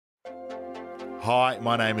Hi,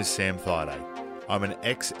 my name is Sam Thaiday. I'm an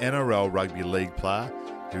ex-NRL rugby league player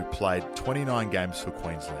who played 29 games for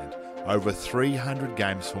Queensland, over 300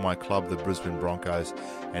 games for my club, the Brisbane Broncos,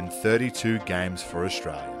 and 32 games for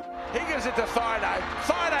Australia. He gives it to Thaiday.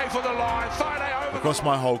 Thaiday for the line. Thaiday over. Across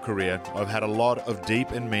my whole career, I've had a lot of deep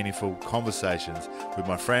and meaningful conversations with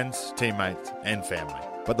my friends, teammates, and family.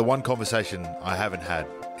 But the one conversation I haven't had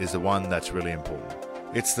is the one that's really important.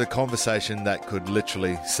 It's the conversation that could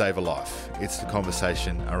literally save a life. It's the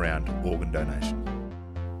conversation around organ donation.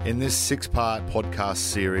 In this 6-part podcast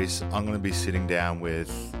series, I'm going to be sitting down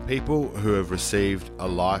with people who have received a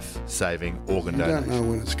life-saving organ donation. You don't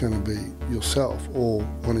know when it's going to be yourself or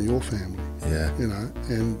one of your family. Yeah. You know,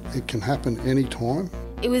 and it can happen any time.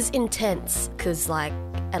 It was intense because, like,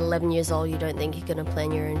 at 11 years old, you don't think you're going to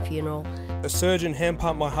plan your own funeral. A surgeon hand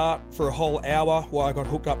pumped my heart for a whole hour while I got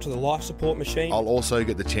hooked up to the life support machine. I'll also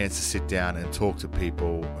get the chance to sit down and talk to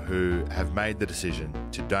people who have made the decision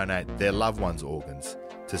to donate their loved ones' organs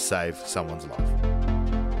to save someone's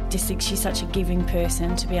life. Just think she's such a giving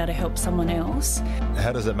person to be able to help someone else.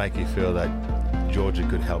 How does it make you feel that Georgia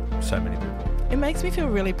could help so many people? It makes me feel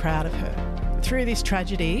really proud of her. Through this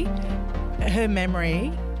tragedy, her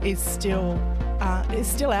memory is still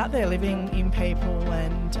out there living in people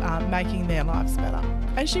and making their lives better.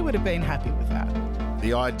 And she would have been happy with that.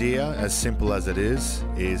 The idea, as simple as it is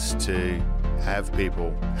to have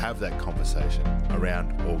people have that conversation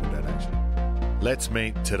around organ donation. Let's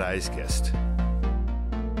meet today's guest.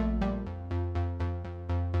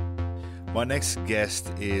 My next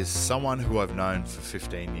guest is someone who I've known for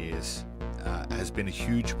 15 years, has been a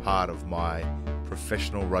huge part of my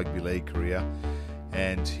professional rugby league career,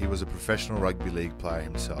 and he was a professional rugby league player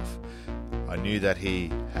himself. I knew that he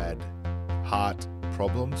had heart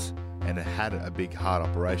problems and had a big heart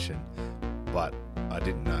operation, but I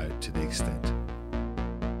didn't know to the extent.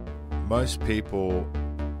 Most people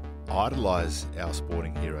idolise our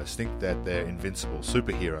sporting heroes, think that they're invincible,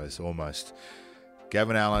 superheroes almost.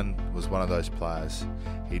 Gavin Allen was one of those players.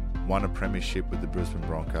 He'd won a premiership with the Brisbane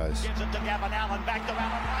Broncos. Gives it to Gavin Allen, back to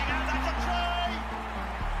Allen, that's a try!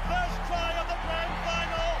 First try of the grand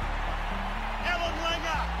final! Allen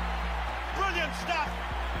Langer, brilliant stuff!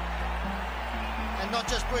 And not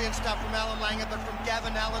just brilliant stuff from Allen Langer, but from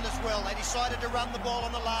Gavin Allen as well. They decided to run the ball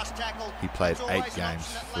on the last tackle. He played 8 games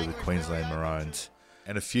for the Queensland Maroons.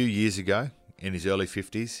 And a few years ago, in his early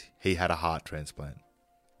 50s, he had a heart transplant.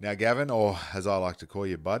 Now, Gavin, or as I like to call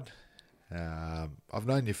you, Bud, I've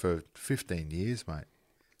known you for 15 years, mate.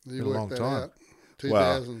 You been a long worked that time. out.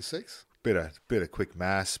 2006? Well, bit of quick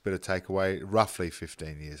maths, bit of takeaway, roughly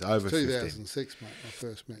 15 years, over 15. 2006, mate, I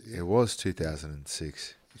first met you. It was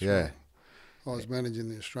 2006, That's yeah. Right. I was managing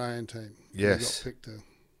the Australian team. Yes. I got picked to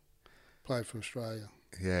play for Australia.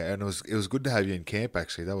 Yeah, and it was good to have you in camp,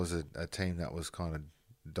 actually. That was a team that was kind of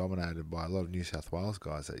dominated by a lot of New South Wales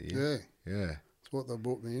guys that year. Yeah. Yeah. That's what they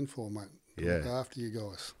brought me in for, mate. To Yeah. look after you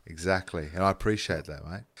guys. Exactly, and I appreciate that,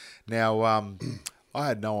 mate. Now, I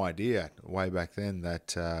had no idea way back then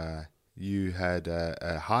that you had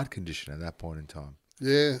a heart condition at that point in time.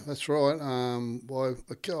 Yeah, that's right.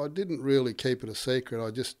 I didn't really keep it a secret.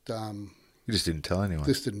 I just... You just didn't tell anyone.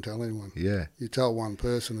 Just didn't tell anyone. Yeah. You tell one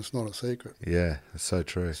person, it's not a secret. Yeah, that's so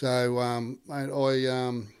true. So, mate,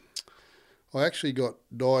 I actually got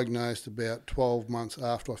diagnosed about 12 months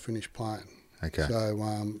after I finished playing. Okay. So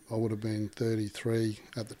I would have been 33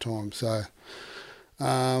 at the time. So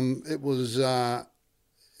it was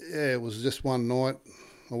just one night.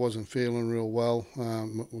 I wasn't feeling real well.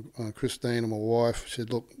 Christine, my wife,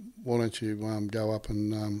 said, "Look, why don't you go up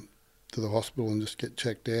and to the hospital and just get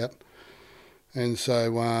checked out?" And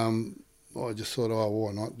so I just thought, oh,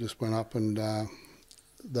 why not? Just went up and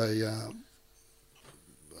they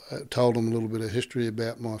told them a little bit of history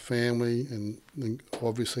about my family, and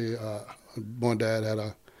obviously my dad had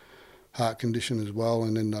a heart condition as well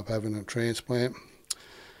and ended up having a transplant.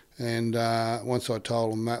 And once I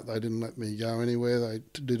told them that, they didn't let me go anywhere. They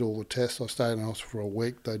did all the tests. I stayed in the hospital for a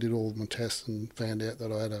week. They did all my tests and found out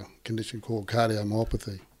that I had a condition called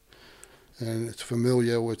cardiomyopathy. And it's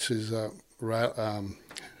familiar, which is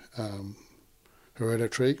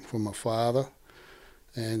hereditary from my father.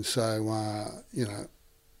 And so,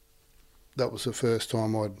 that was the first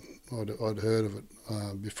time I'd heard of it.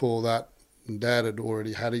 Before that, Dad had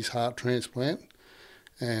already had his heart transplant,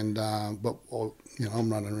 and but I'm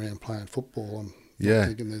running around playing football. I'm not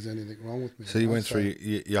thinking there's anything wrong with me. So you went through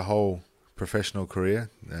your whole professional career,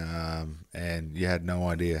 and you had no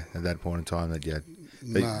idea at that point in time that you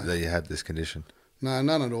had this condition. No,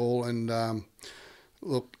 none at all. And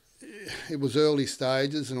look, it was early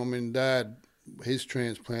stages, and I mean, Dad, his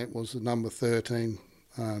transplant was the number 13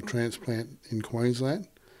 transplant in Queensland.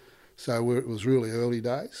 So it was really early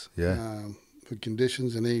days for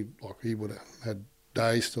conditions, and he would have had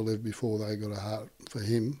days to live before they got a heart for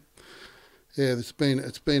him. Yeah, it's been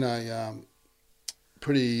a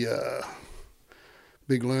pretty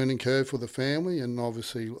big learning curve for the family, and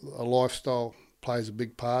obviously a lifestyle plays a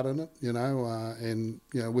big part in it, and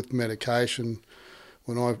with medication.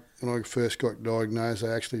 When I first got diagnosed, they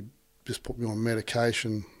actually just put me on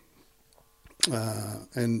medication,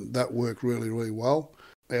 and that worked really, really well.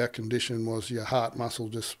 Our condition was your heart muscle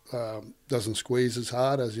just doesn't squeeze as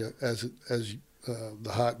hard as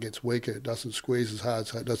the heart gets weaker. It doesn't squeeze as hard,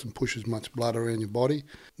 so it doesn't push as much blood around your body.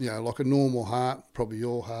 Like a normal heart, probably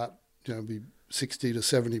your heart, be 60 to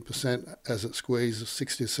 70% as it squeezes.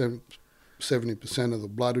 60 to 70% of the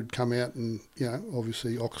blood would come out and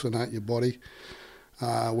obviously oxygenate your body.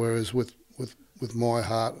 Whereas with my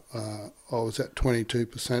heart, I was at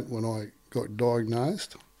 22% when I got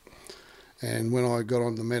diagnosed. And when I got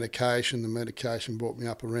on the medication brought me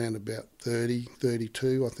up around about 30,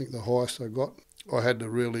 32, I think the highest I got. I had to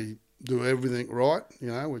really do everything right,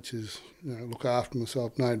 which is, look after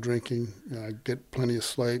myself, no drinking, get plenty of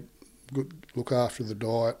sleep, look after the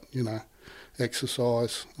diet,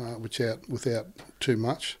 exercise, without too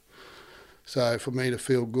much. So for me to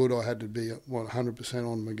feel good, I had to be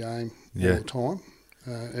 100% on my game all the time.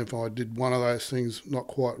 If I did one of those things not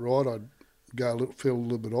quite right, I'd feel a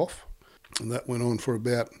little bit off. And that went on for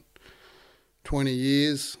about 20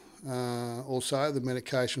 years or so. The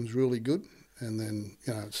medication was really good. And then,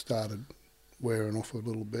 it started wearing off a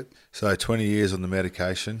little bit. So 20 years on the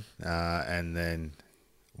medication, and then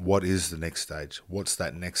what is the next stage? What's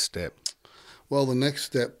that next step? Well, the next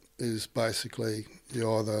step is basically you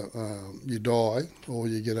either you die or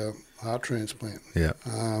you get a heart transplant. Yeah.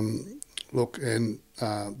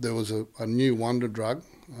 There was a new wonder drug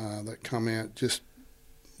that come out just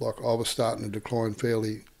like I was starting to decline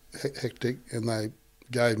fairly hectic, and they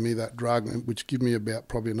gave me that drug, which gave me about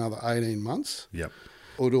probably another 18 months. Yep.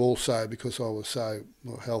 It also, because my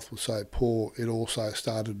health was so poor, it also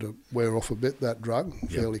started to wear off a bit, that drug,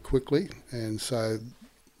 fairly quickly. And so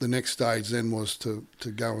the next stage then was to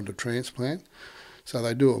go into transplant. So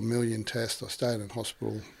they do 1 million tests. I stayed in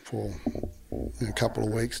hospital for a couple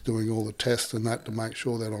of weeks doing all the tests and that to make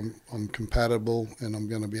sure that I'm compatible and I'm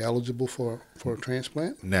going to be eligible for a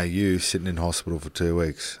transplant. Now, you sitting in hospital for 2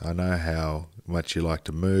 weeks, I know how much you like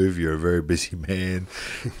to move. You're a very busy man.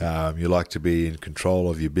 You like to be in control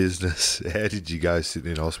of your business. How did you go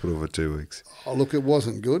sitting in hospital for 2 weeks? Oh, look, it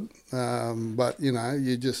wasn't good, but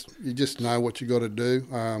you just know what you got to do.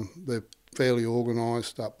 They're fairly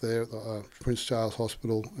organised up there at the Prince Charles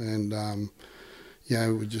Hospital, and I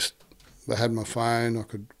had my phone. I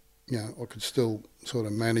could still sort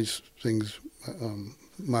of manage things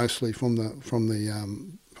mostly from the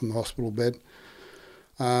hospital bed.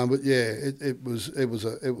 But yeah, it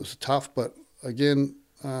was tough. But again,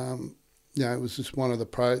 it was just one of the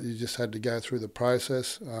you just had to go through the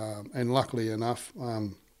process. And luckily enough,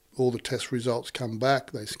 all the test results come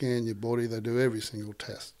back. They scan your body. They do every single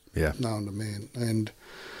test. Yeah. Known to man, and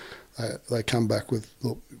they come back with,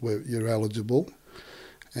 look, you're eligible,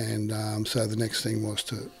 and so the next thing was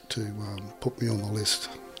to put me on the list,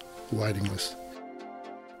 waiting list.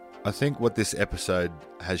 I think what this episode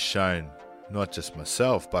has shown, not just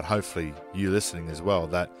myself, but hopefully you listening as well,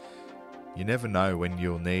 that you never know when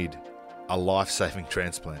you'll need a life-saving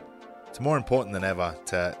transplant. It's more important than ever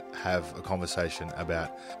to have a conversation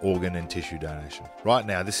about organ and tissue donation. Right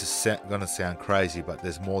now, this is going to sound crazy, but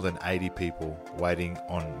there's more than 80 people waiting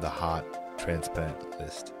on the heart transplant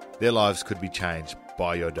list. Their lives could be changed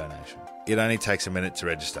by your donation. It only takes a minute to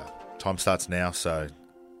register. Time starts now, so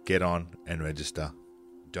get on and register.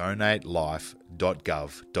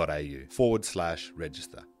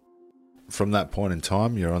 donatelife.gov.au/register. From that point in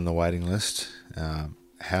time, you're on the waiting list.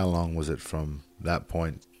 How long was it from that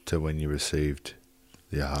point to when you received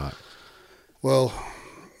your heart? Well,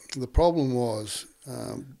 the problem was,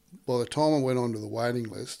 by the time I went onto the waiting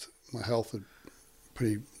list, my health had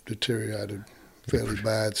pretty deteriorated fairly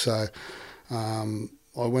bad. So I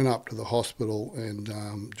went up to the hospital, and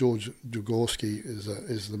George Jaworski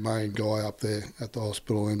is the main guy up there at the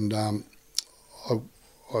hospital, and I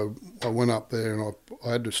went up there and I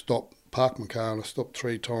had to park my car, and I stopped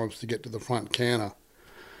 3 times to get to the front counter.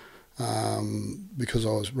 Because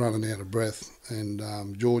I was running out of breath, and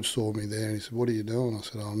George saw me there and he said, "What are you doing?" I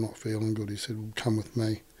said, "I'm not feeling good." He said, "Well, come with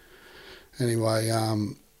me." Anyway,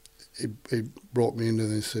 he brought me in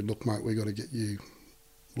and he said, "Look, mate, we got to get you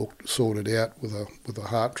sorted out with a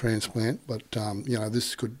heart transplant, but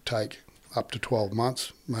this could take up to 12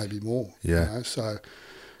 months, maybe more." Yeah. So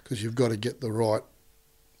because you've got to get the right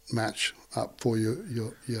match up for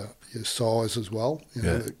your size as well. You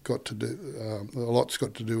know, it got to do a lot's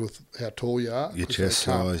got to do with how tall you are. Your chest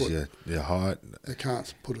size, your height. They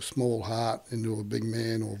can't put a small heart into a big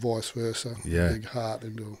man, or vice versa. Yeah. A big heart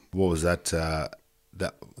into. What was that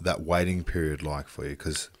that waiting period like for you?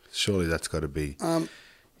 Because surely that's got to be.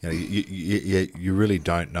 You really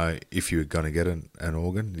don't know if you're going to get an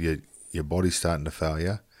organ. Your body's starting to fail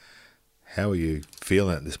you. How are you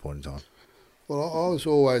feeling at this point in time? Well, I was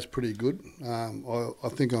always pretty good. I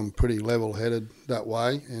think I'm pretty level-headed that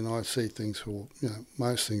way, and I see things for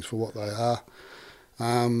most things for what they are.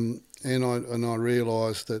 And I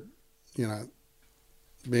realised that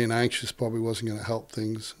being anxious probably wasn't going to help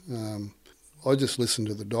things. I just listened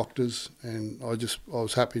to the doctors, and I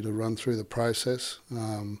was happy to run through the process.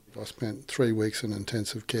 I spent 3 weeks in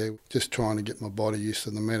intensive care, just trying to get my body used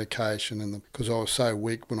to the medication, and because I was so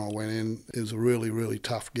weak when I went in, it was a really, really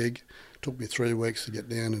tough gig. It took me 3 weeks to get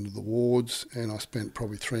down into the wards, and I spent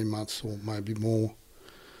probably 3 months or maybe more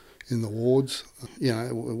in the wards.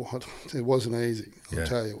 It wasn't easy. I'll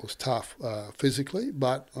tell you, it was tough physically,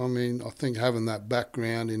 but I mean, I think having that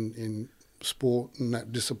background in sport and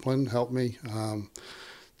that discipline helped me.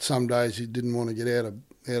 Some days you didn't want to get out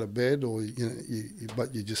of bed, or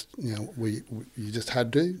but you just you just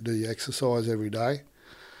had to do your exercise every day.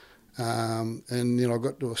 And I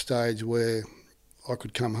got to a stage where I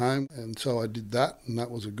could come home, and so I did that, and that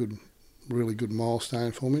was a really good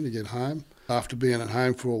milestone for me to get home. After being at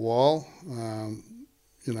home for a while,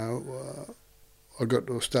 I got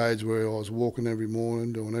to a stage where I was walking every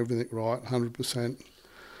morning, doing everything right, 100%.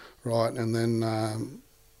 Right, and then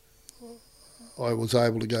I was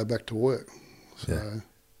able to go back to work. So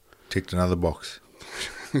ticked another box.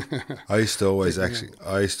 I used to always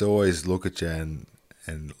look at you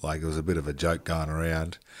and like it was a bit of a joke going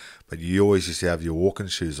around, but you always used to have your walking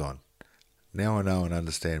shoes on. Now I know and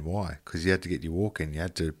understand why, because you had to get your walk in, you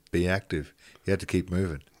had to be active, you had to keep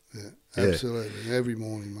moving. Yeah, absolutely, every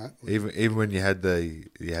morning, mate. Even when you had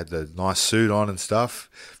the nice suit on and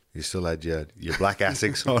stuff. You still had your black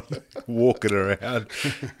Asics on, walking around.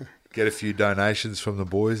 Get a few donations from the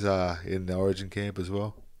boys in the Origin camp as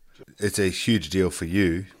well. It's a huge deal for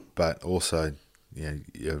you, but also, you're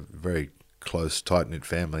a very close, tight-knit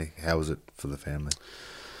family. How was it for the family?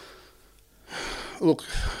 Look,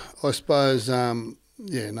 I suppose,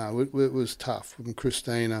 it was tough. And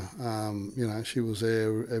Christina, she was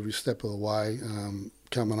there every step of the way,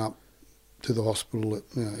 coming up to the hospital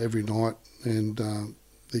every night, and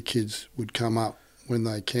the kids would come up when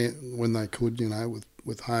they could,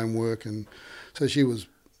 with homework, and so she was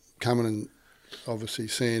coming and obviously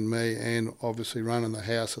seeing me, and obviously running the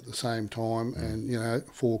house at the same time, and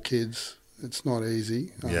 4 kids, it's not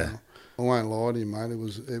easy. I won't lie to you, mate.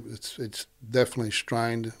 It's definitely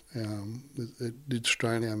strained. It did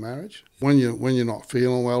strain our marriage. When you're not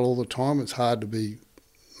feeling well all the time, it's hard to be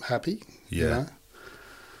happy. Yeah.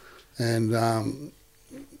 And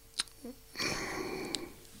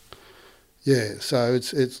so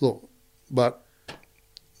it's look, but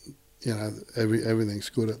everything's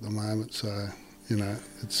good at the moment. So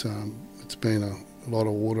it's been a lot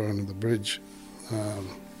of water under the bridge, and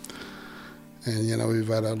we've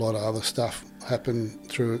had a lot of other stuff happen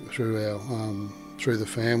through the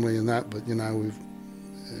family and that. But we've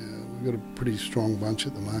got a pretty strong bunch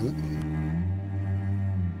at the moment.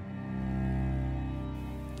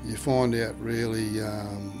 You find out really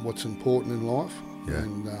what's important in life. Yeah.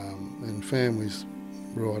 And family's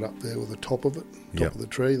right up there with the top of it, top of the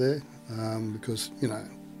tree there, because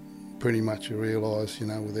pretty much you realise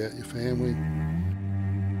without your family,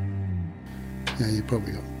 you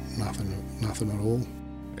probably got nothing at all.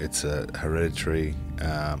 It's a hereditary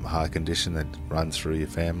heart condition that runs through your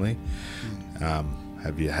family.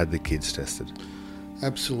 Have you had the kids tested?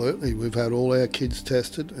 Absolutely, we've had all our kids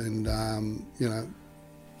tested, and I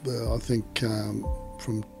think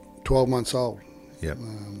from 12 months old. Yep.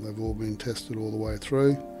 They've all been tested all the way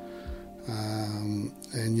through, and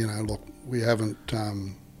look, we haven't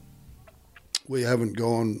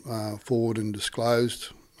gone forward and disclosed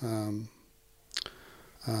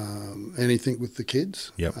anything with the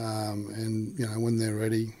kids. Yep. And when they're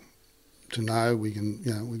ready to know, we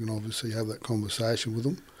can obviously have that conversation with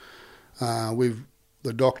them.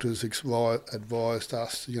 The doctors advised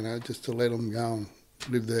us, just to let them go and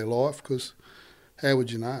live their life, because how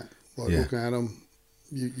would you know? Looking at them,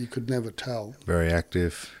 you could never tell. Very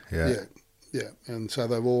active, yeah. And so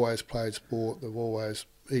they've always played sport. They've always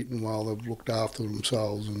eaten well. They've looked after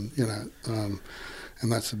themselves, and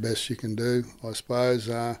and that's the best you can do, I suppose.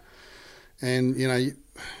 And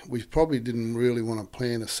we probably didn't really want to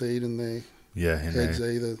plant a seed in their heads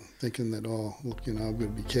either, thinking that, oh, look, you know, I've got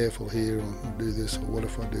to be careful here, or I'll do this, or what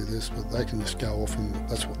if I do this? But they can just go off, and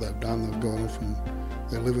that's what they've done. They've gone off and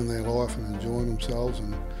they're living their life and enjoying themselves.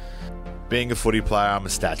 And being a footy player, I'm a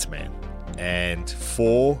stats man, and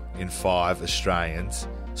 4 in 5 Australians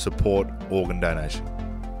support organ donation.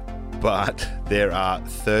 But there are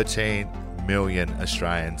 13 million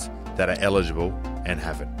Australians that are eligible and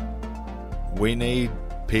haven't. We need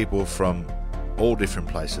people from all different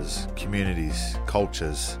places, communities,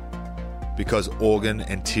 cultures, because organ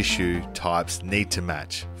and tissue types need to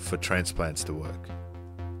match for transplants to work.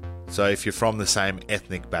 So if you're from the same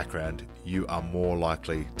ethnic background, you are more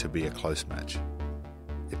likely to be a close match.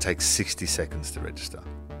 It takes 60 seconds to register.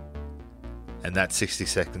 And that 60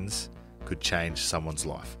 seconds could change someone's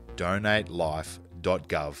life.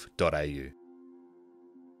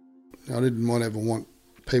 donatelife.gov.au. I didn't ever want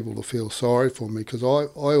people to feel sorry for me, because I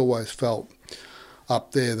always felt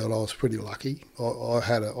up there that I was pretty lucky. I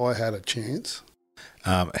had a chance.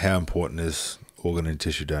 How important is organ and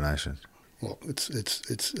tissue donation? Look,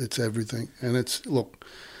 it's everything, and it's look,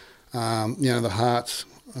 you know, the heart's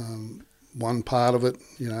one part of it.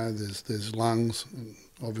 You know, there's lungs, and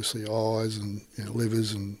obviously eyes, and you know,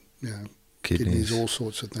 livers, and you know, kidneys, all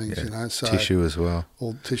sorts of things. Yeah. You know, so tissue as well.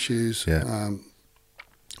 All tissues. Yeah.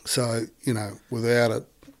 So you know, without it,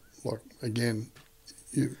 like again,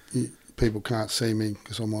 you people can't see me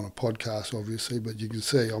because I'm on a podcast, obviously, but you can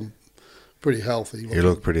see I'm pretty healthy. You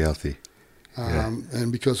look pretty healthy.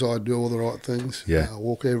 And because I do all the right things, I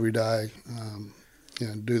walk every day, you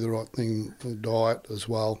know, do the right thing, diet as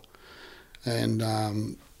well, and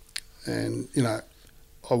you know,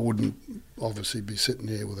 I wouldn't obviously be sitting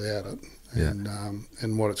here without it,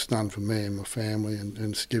 and what it's done for me and my family, and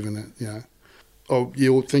it's given it, you know. Oh,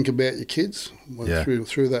 you'll think about your kids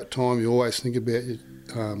through that time. You always think about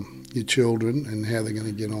your children and how they're going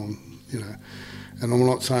to get on, you know. And I'm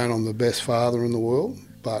not saying I'm the best father in the world,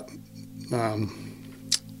 but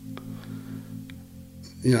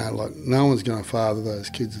you know, like no one's going to father those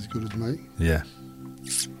kids as good as me. Yeah.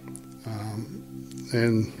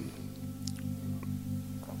 And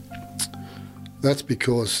that's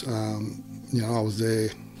because you know, I was there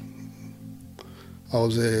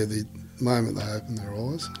the moment they opened their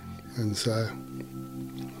eyes, and so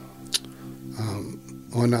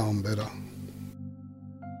I know I'm better.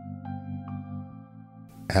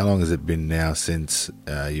 How long has it been now since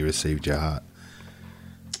you received your heart?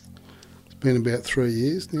 It's been about 3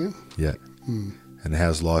 years now. Yeah. And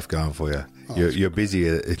how's life going for you? You're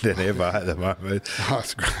busier than ever at the moment. Oh,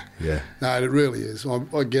 it's great. Yeah. No, it really is.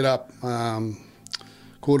 I get up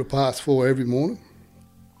 4:15 every morning,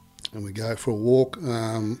 and we go for a walk.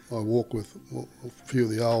 I walk with a few of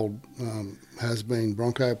the old has-been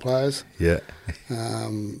Bronco players. Yeah.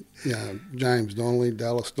 You know, James Donnelly,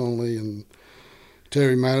 Dallas Donnelly, and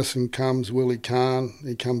Terry Madison comes, Willie Kahn,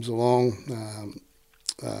 he comes along.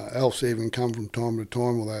 Alf's even come from time to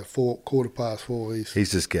time, although 4:15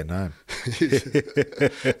 he's just getting home.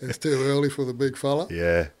 It's too early for the big fella.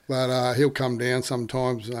 Yeah. But he'll come down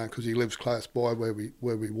sometimes because he lives close by where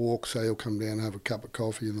we walk, so he'll come down and have a cup of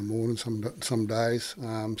coffee in the morning some days.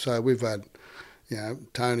 So we've had, you know,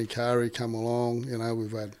 Tony Curry come along. You know,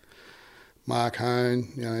 we've had Mark Hone.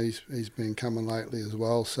 You know, he's been coming lately as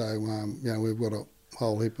well. So you know, we've got a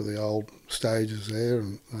whole heap of the old stages there,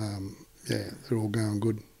 and yeah, they're all going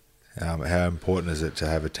good. How important is it to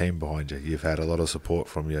have a team behind you? You've had a lot of support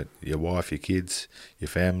from your wife, your kids, your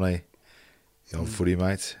family, your old footy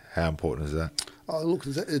mates. How important is that? Oh, look,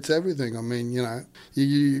 it's everything. I mean, you know,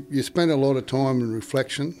 you spend a lot of time in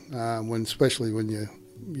reflection, especially when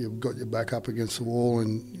you've got your back up against the wall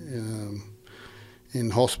and in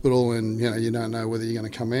hospital, and you know, you don't know whether you're going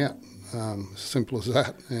to come out. Simple as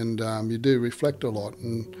that. And you do reflect a lot,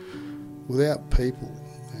 and without people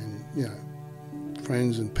and, you know,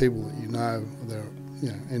 friends and people that you know, you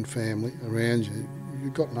know, and family around you,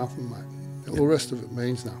 you've got nothing, mate. All the rest of it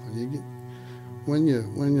means nothing. You get when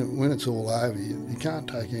it's all over, you can't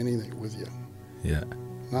take anything with you. Yeah.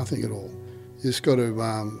 Nothing at all. You just got to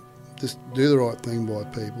just do the right thing by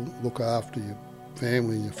people, look after your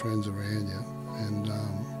family and your friends around you, and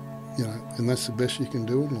you know, and that's the best you can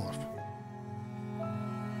do in life.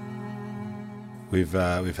 We've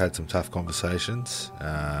had some tough conversations.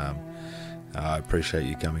 I appreciate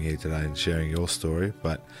you coming here today and sharing your story,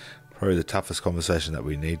 but probably the toughest conversation that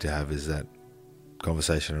we need to have is that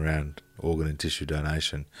conversation around organ and tissue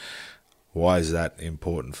donation. Why is that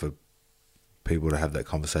important for people to have that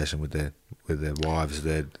conversation with their wives,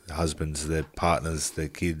 their husbands, their partners, their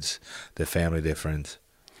kids, their family, their friends?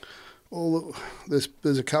 Well,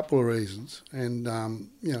 there's a couple of reasons, and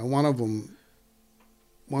you know, one of them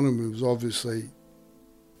one of them was obviously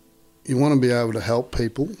you want to be able to help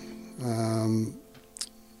people,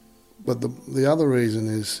 but the other reason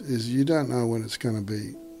is you don't know when it's going to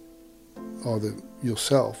be either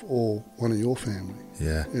yourself or one of your family.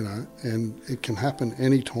 Yeah. You know, and it can happen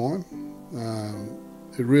any time.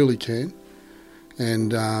 It really can.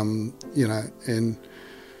 And,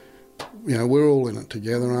 we're all in it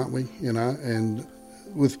together, aren't we? You know, and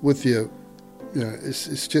with your,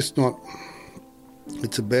 it's just not,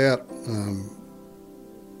 it's about,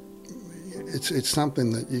 it's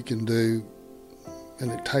something that you can do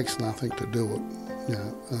and it takes nothing to do it,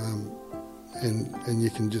 and you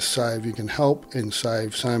can just you can help and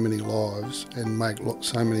save so many lives and make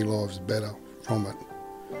so many lives better from it.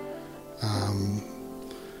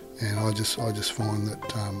 And I just find that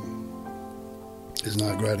there's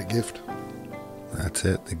no greater gift. That's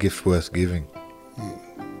it, the gift worth giving.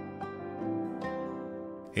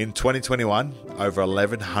 In 2021, over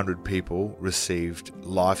 1,100 people received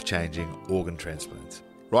life-changing organ transplants.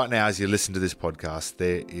 Right now, as you listen to this podcast,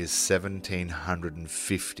 there is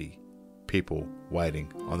 1,750 people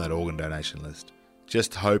waiting on that organ donation list,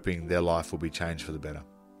 just hoping their life will be changed for the better.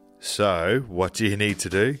 So, what do you need to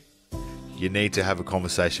do? You need to have a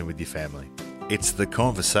conversation with your family. It's the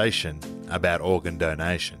conversation about organ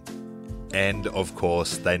donation. And, of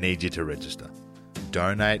course, they need you to register.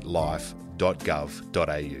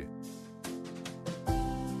 donatelife.gov.au.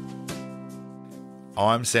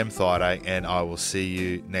 I'm Sam Thaiday, and I will see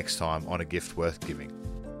you next time on A Gift Worth Giving.